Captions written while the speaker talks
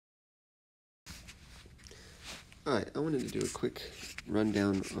Alright, I wanted to do a quick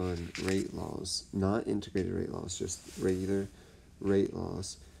rundown on rate laws, not integrated rate laws, just regular rate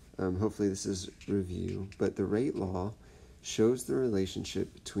laws. Hopefully this is review, but the rate law shows the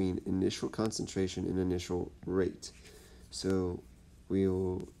relationship between initial concentration and initial rate. So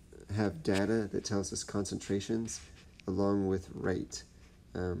we'll have data that tells us concentrations along with rate.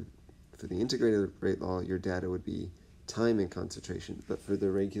 For the integrated rate law, your data would be time and concentration, but for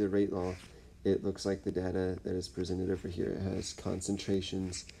the regular rate law, it looks like the data that is presented over here. It has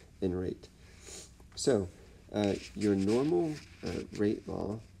concentrations and rate. So your normal rate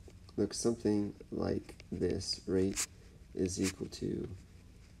law looks something like this. Rate is equal to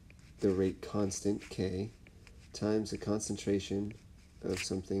the rate constant, K, times the concentration of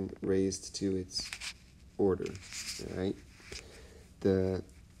something raised to its order. All right. The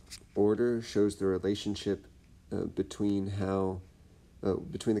order shows the relationship between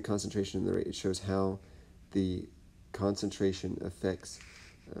the concentration and the rate. It shows how the concentration affects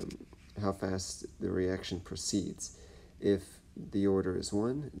how fast the reaction proceeds. If the order is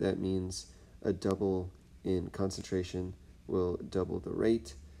 1, that means a double in concentration will double the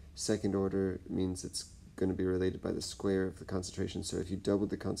rate. Second order means it's going to be related by the square of the concentration. So if you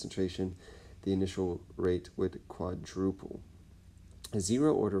doubled the concentration, the initial rate would quadruple. A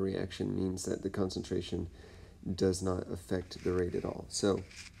zero order reaction means that the concentration does not affect the rate at all. So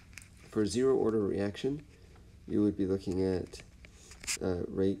for a zero order reaction, you would be looking at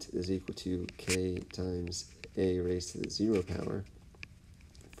rate is equal to K times A raised to the 0 power.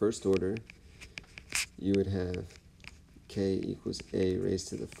 First order, you would have K equals A raised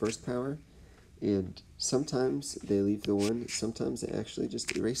to the first power, and sometimes they leave the 1, sometimes they actually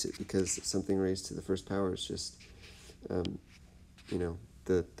just erase it because something raised to the first power is just,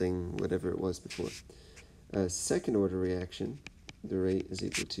 the thing, whatever it was before. Second order reaction, the rate is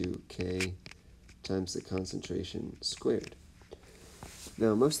equal to K times the concentration squared.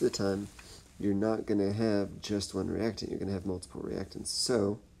 Now, most of the time, you're not going to have just one reactant. You're going to have multiple reactants.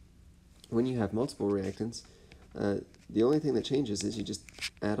 So, when you have multiple reactants, the only thing that changes is you just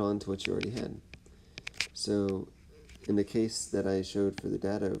add on to what you already had. So, in the case that I showed for the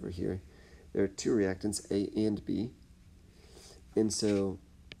data over here, there are two reactants, A and B. And so,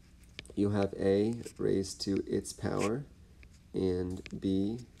 you'll have A raised to its power and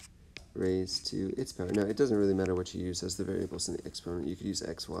B raised to its power. Now, it doesn't really matter what you use as the variables in the exponent. You could use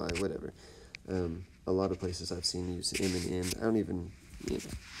x, y, whatever. A lot of places I've seen use m and n. I don't even,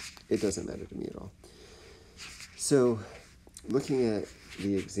 it doesn't matter to me at all. So, looking at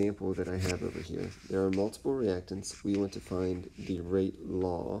the example that I have over here, there are multiple reactants. We want to find the rate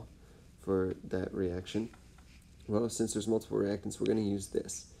law for that reaction. Well, since there's multiple reactants, we're going to use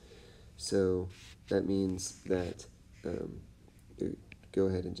this. So that means that go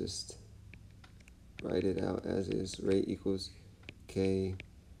ahead and just write it out as is. Rate equals K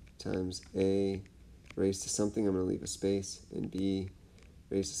times A raised to something. I'm going to leave a space, and B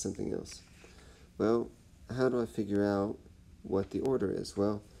raised to something else. Well, how do I figure out what the order is?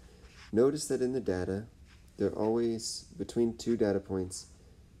 Well, notice that in the data, they're always between two data points.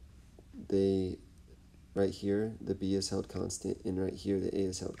 Right here, the B is held constant, and right here, the A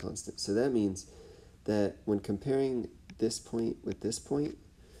is held constant. So that means that when comparing this point with this point,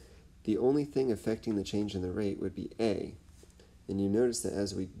 the only thing affecting the change in the rate would be A. And you notice that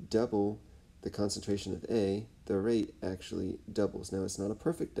as we double the concentration of A, the rate actually doubles. Now, it's not a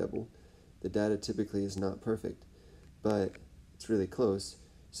perfect double. The data typically is not perfect, but it's really close.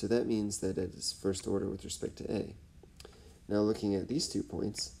 So that means that it is first order with respect to A. Now, looking at these 2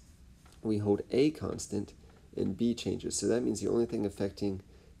 points, we hold A constant and B changes. So that means the only thing affecting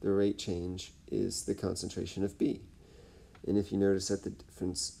the rate change is the concentration of B. And if you notice that the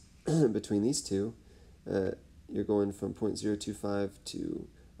difference between these two, you're going from 0.025 to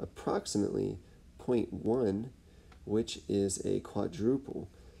approximately 0.1, which is a quadruple.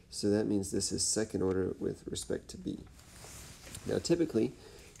 So that means this is second order with respect to B. Now, typically,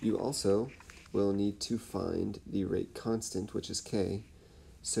 you also will need to find the rate constant, which is K.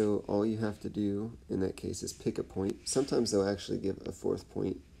 So all you have to do in that case is pick a point. Sometimes they'll actually give a fourth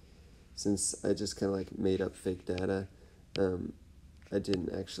point. Since I just kind of like made up fake data, I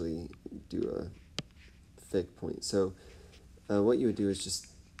didn't actually do a fake point. So what you would do is just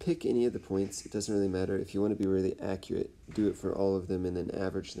pick any of the points. It doesn't really matter. If you want to be really accurate, do it for all of them and then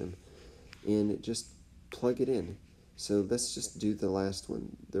average them. And just plug it in. So let's just do the last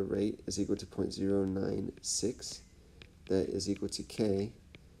one. The rate is equal to 0.096. That is equal to K.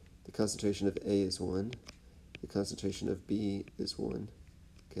 The concentration of A is 1. The concentration of B is 1.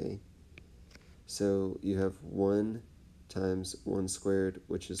 Okay. So you have 1 times 1 squared,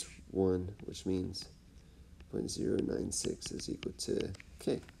 which is 1, which means 0.096 is equal to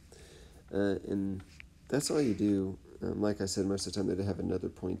k. And that's all you do. Like I said, most of the time they'd have another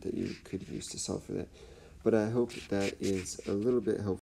point that you could use to solve for that. But I hope that is a little bit helpful.